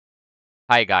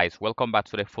Hi guys, welcome back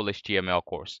to the full HTML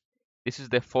course. This is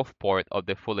the fourth part of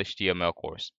the full HTML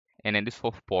course. And in this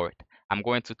fourth part, I'm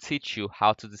going to teach you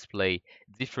how to display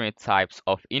different types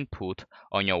of input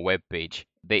on your web page.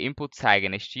 The input tag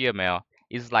in HTML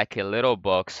is like a little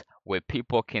box where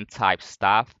people can type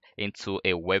stuff into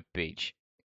a web page.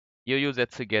 You use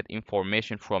it to get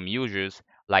information from users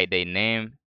like their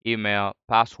name, email,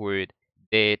 password,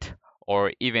 date,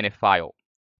 or even a file.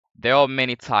 There are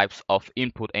many types of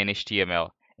input in HTML,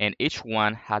 and each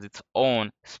one has its own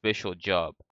special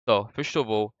job. So first of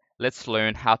all, let's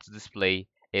learn how to display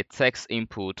a text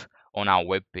input on our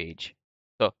web page.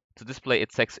 So to display a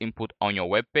text input on your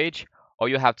web page, all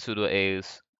you have to do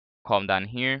is come down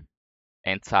here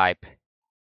and type.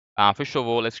 First of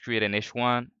all, let's create an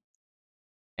H1,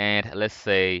 and let's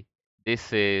say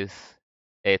this is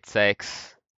a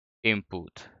text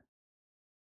input.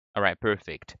 All right,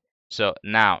 perfect. So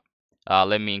now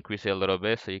let me increase it a little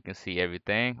bit so you can see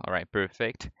everything. All right,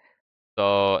 perfect.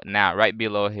 So now right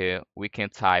below here, we can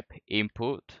type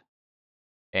input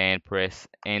and press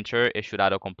enter. It should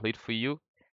autocomplete for you.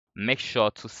 Make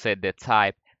sure to set the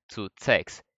type to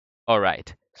text. All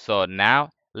right, so now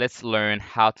let's learn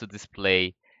how to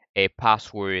display a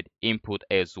password input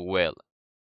as well.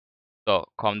 So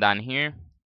come down here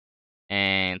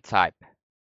and type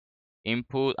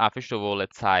input. First of all,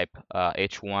 let's type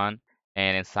H1,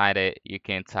 and inside it you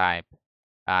can type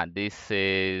this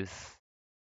is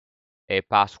a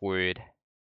password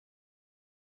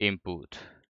input.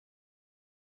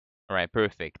 All right,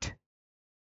 perfect.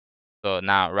 So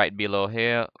now right below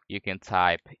here you can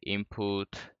type input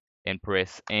and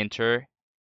press enter,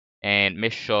 and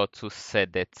make sure to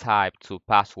set the type to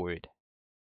password.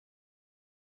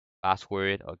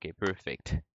 Password, okay,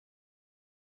 perfect.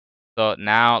 So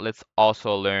now let's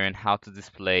also learn how to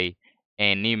display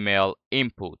an email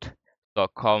input. So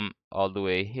come all the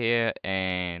way here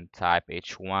and type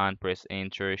H1, press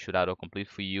enter. It should autocomplete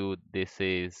for you. This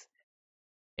is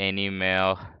an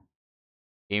email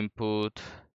input.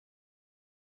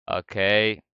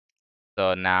 Okay,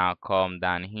 so now come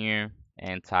down here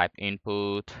and type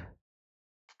input.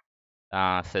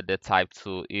 Set the type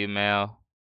to email.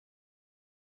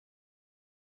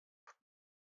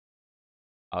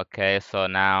 Okay, so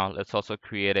now let's also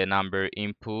create a number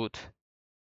input.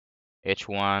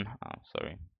 H1,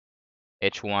 sorry,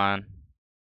 H1.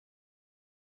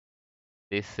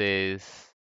 This is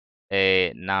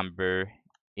a number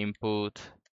input,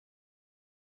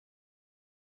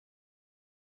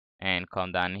 and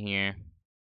come down here,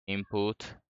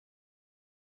 input,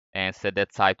 and set the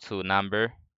type to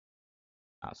number.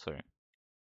 Sorry,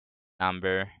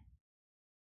 number.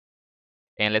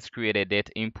 And let's create a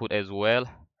date input as well.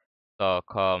 So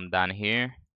come down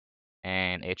here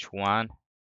and H1.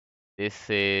 This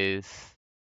is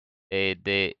a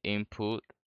date input,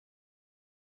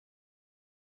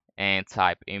 and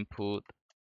type input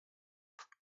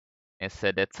and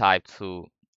set the type to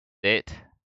date.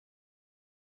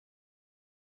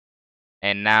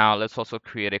 And now let's also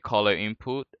create a color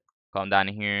input. Come down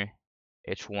here,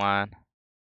 H1.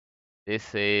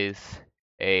 This is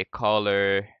a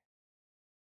color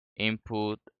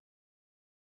input,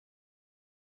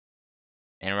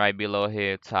 and right below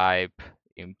here type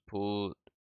input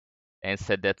and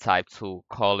set the type to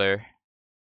color.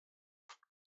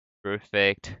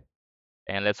 Perfect.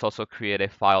 And let's also create a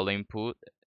file input,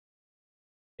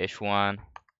 H1.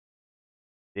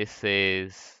 This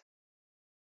is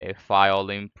a file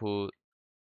input,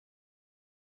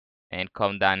 and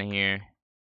come down here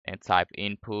and type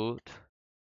input.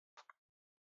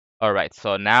 All right,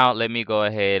 so now let me go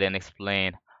ahead and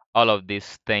explain all of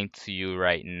these things to you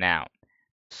right now.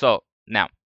 So now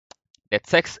the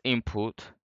text input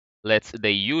lets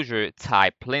the user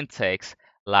type plain text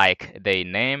like their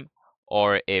name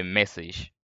or a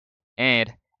message, and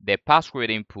the password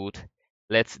input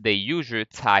lets the user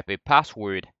type a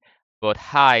password but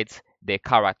hides the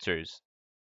characters,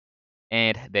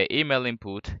 and the email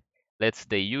input lets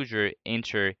the user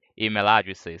enter email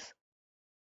addresses,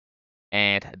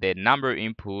 and the number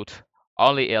input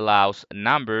only allows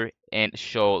number and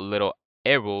show little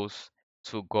arrows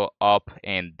to go up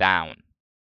and down,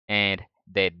 and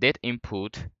the date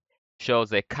input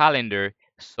shows a calendar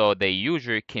so the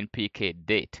user can pick a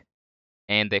date,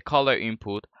 and the color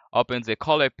input opens a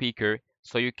color picker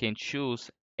so you can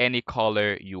choose any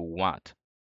color you want,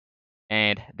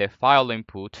 and the file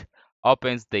input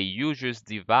opens the user's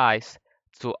device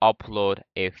to upload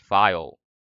a file.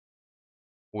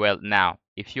 Well, now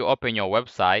if you open your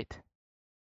website,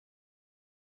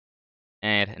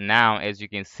 and now as you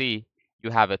can see, you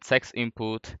have a text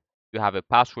input, you have a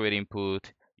password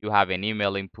input, you have an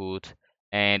email input,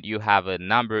 and you have a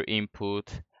number input,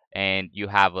 and you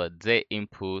have a date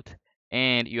input,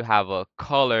 and you have a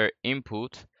color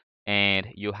input, and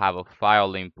you have a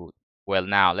file input. Well,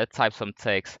 now let's type some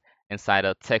text inside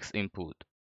a text input.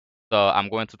 So I'm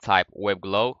going to type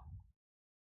WebGlow.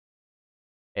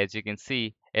 As you can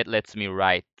see, it lets me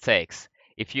write text.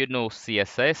 If you know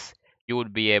CSS, you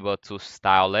would be able to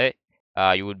style it.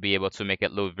 You would be able to make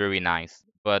it look very nice.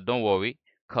 But don't worry,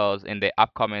 because in the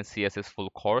upcoming CSS full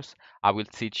course, I will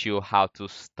teach you how to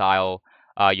style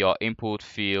your input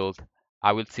field.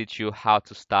 I will teach you how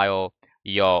to style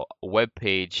your web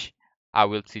page. I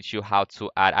will teach you how to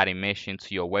add animation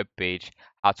to your web page,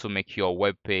 how to make your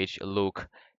web page look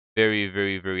very,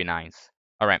 very, very nice.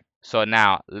 All right, so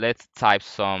now let's type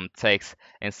some text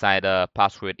inside the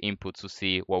password input to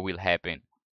see what will happen.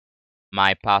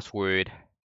 My password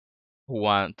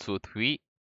 123,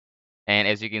 and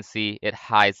as you can see, it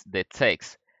hides the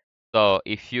text. So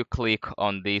if you click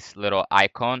on this little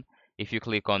icon, if you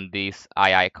click on this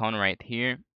eye icon right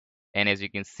here, and as you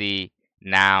can see,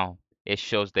 now it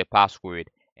shows the password.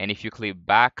 And if you click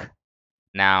back,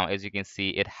 now as you can see,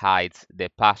 it hides the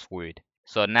password.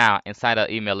 So now inside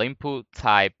the email input,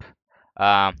 type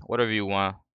whatever you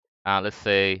want. Let's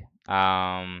say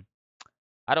I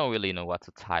don't really know what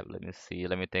to type. Let me see.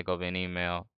 Let me think of an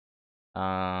email.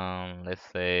 Let's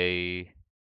say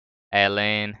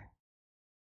Ellen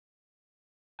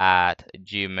at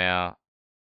gmail.com.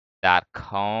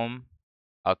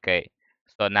 Okay.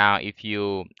 So now if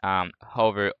you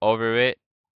hover over it,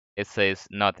 it says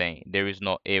nothing. There is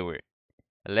no error.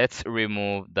 Let's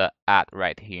remove the at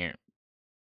right here.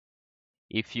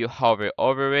 If you hover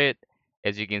over it,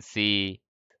 as you can see,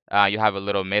 you have a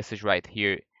little message right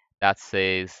here that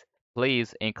says,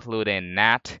 please include a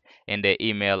NAT in the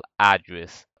email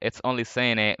address. It's only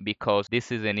saying it because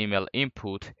this is an email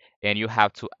input and you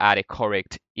have to add a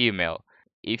correct email.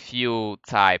 If you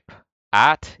type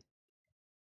at,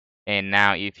 and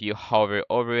now if you hover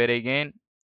over it again,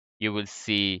 you will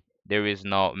see there is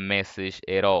no message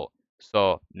at all.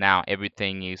 So now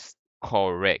everything is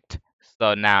correct.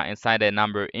 So now inside the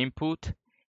number input,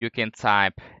 you can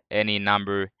type any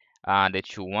number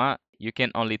that you want. You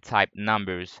can only type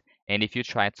numbers. And if you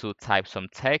try to type some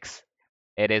text,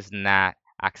 it is not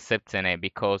accepting it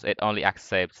because it only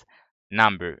accepts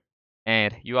number.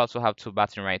 And you also have two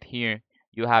buttons right here.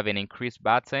 You have an increase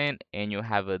button and you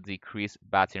have a decrease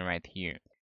button right here.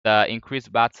 The increase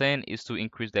button is to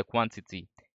increase the quantity,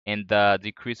 and the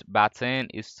decrease button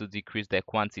is to decrease the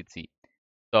quantity.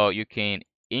 So you can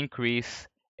increase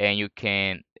and you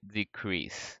can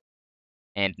decrease.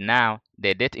 And now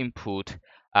the date input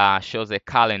shows a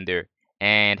calendar,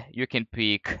 and you can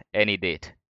pick any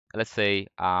date. Let's say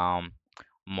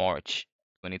March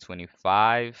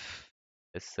 2025.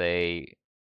 Let's say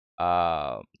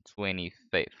uh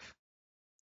 25th.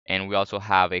 And we also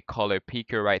have a color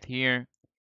picker right here.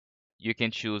 You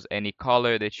can choose any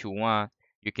color that you want.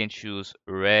 You can choose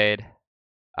red.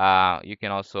 You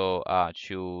can also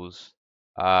choose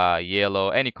yellow,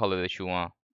 any color that you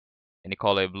want. Any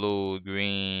color, blue,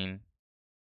 green,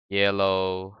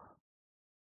 yellow,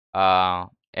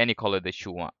 any color that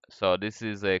you want. So this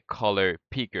is a color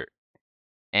picker.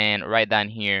 And right down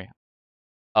here,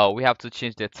 we have to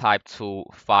change the type to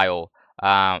file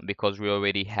because we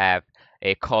already have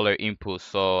a color input.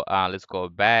 So let's go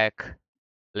back.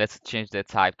 Let's change the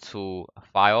type to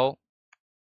file.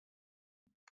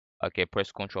 Okay,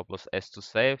 press Ctrl plus S to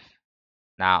save.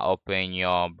 Now open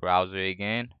your browser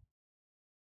again.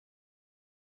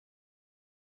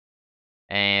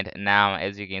 And now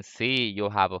as you can see, you'll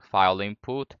have a file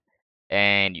input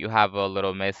and you have a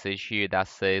little message here that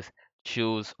says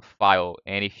choose file.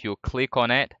 And if you click on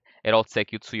it, it'll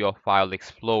take you to your file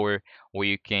explorer where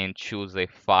you can choose a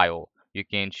file. You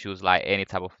can choose like any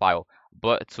type of file.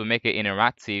 But to make it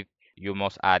interactive, you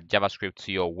must add JavaScript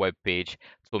to your web page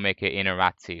to make it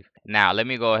interactive. Now, let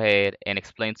me go ahead and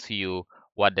explain to you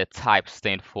what the type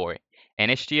stand for. In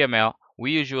HTML,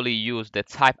 we usually use the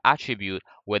type attribute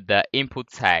with the input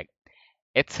tag.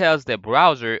 It tells the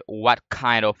browser what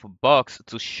kind of box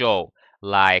to show,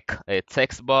 like a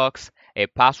text box, a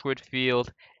password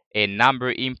field, a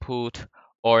number input,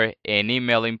 or an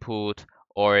email input,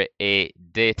 or a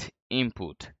date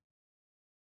input.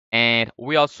 And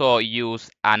we also use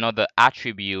another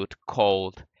attribute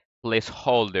called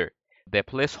placeholder. The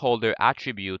placeholder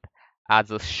attribute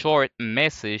adds a short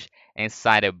message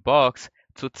inside a box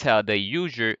to tell the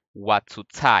user what to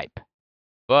type.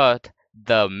 But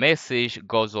the message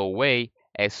goes away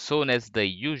as soon as the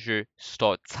user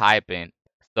starts typing.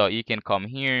 So you can come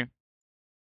here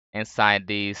inside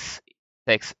this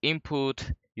text input,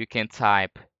 you can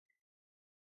type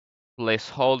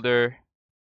placeholder,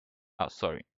 oh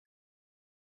sorry,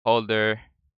 holder,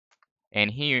 and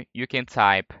here you can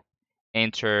type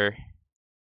enter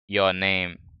your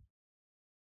name,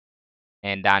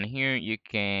 and down here you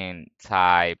can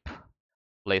type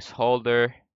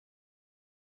placeholder,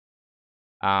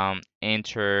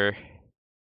 enter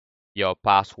your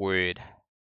password,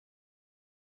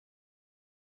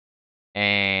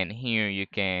 and here you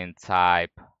can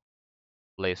type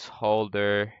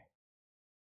placeholder,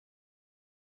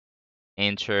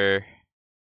 enter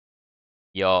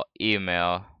your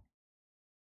email,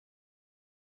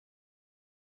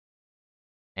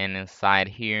 and inside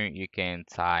here you can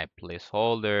type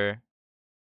placeholder,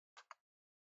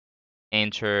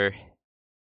 enter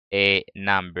a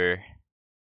number.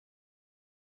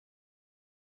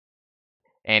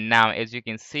 And now, as you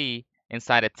can see,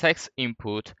 inside the text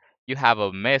input, you have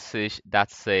a message that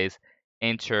says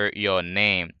enter your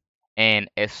name. And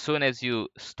as soon as you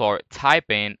start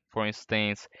typing, for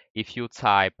instance, if you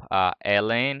type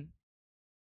Ellen,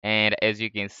 and as you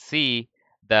can see,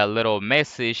 the little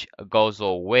message goes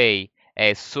away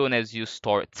as soon as you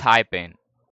start typing.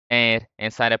 And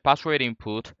inside the password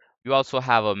input, you also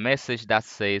have a message that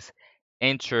says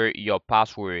enter your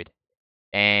password.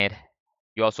 And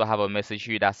you also have a message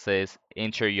here that says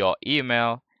enter your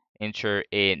email, enter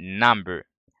a number.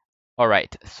 All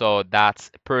right, so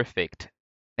that's perfect.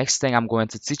 Next thing I'm going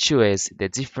to teach you is the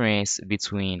difference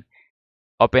between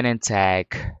opening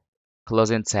tag,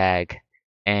 closing tag,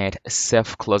 and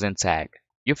self-closing tag.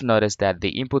 You've noticed that the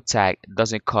input tag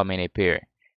doesn't come in a pair.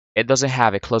 It doesn't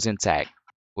have a closing tag.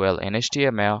 Well, in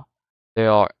HTML, there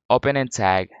are opening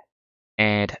tag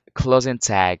and closing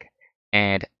tag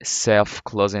and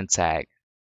self-closing tag.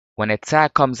 When a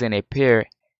tag comes in a pair,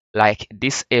 like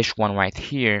this H1 right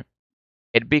here,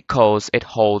 it because it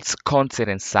holds content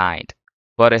inside.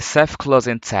 But a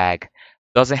self-closing tag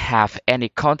doesn't have any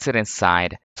content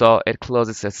inside, so it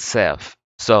closes itself.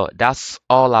 So that's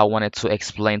all I wanted to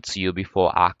explain to you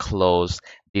before I close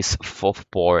this fourth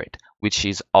part, which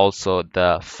is also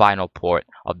the final part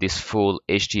of this full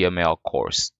HTML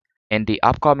course. In the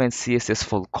upcoming CSS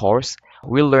full course,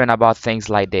 we'll learn about things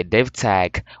like the div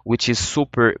tag, which is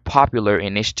super popular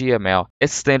in HTML.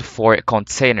 It stands for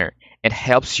container. It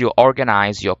helps you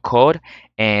organize your code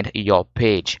and your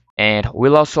page. And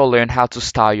we'll also learn how to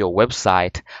style your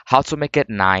website, how to make it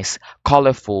nice,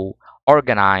 colorful,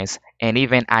 organized, and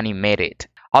even animated.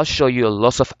 I'll show you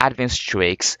lots of advanced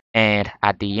tricks, and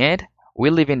at the end,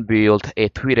 we'll even build a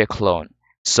Twitter clone.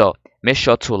 So make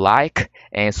sure to like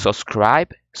and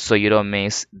subscribe so you don't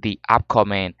miss the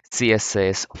upcoming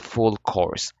CSS full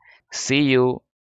course. See you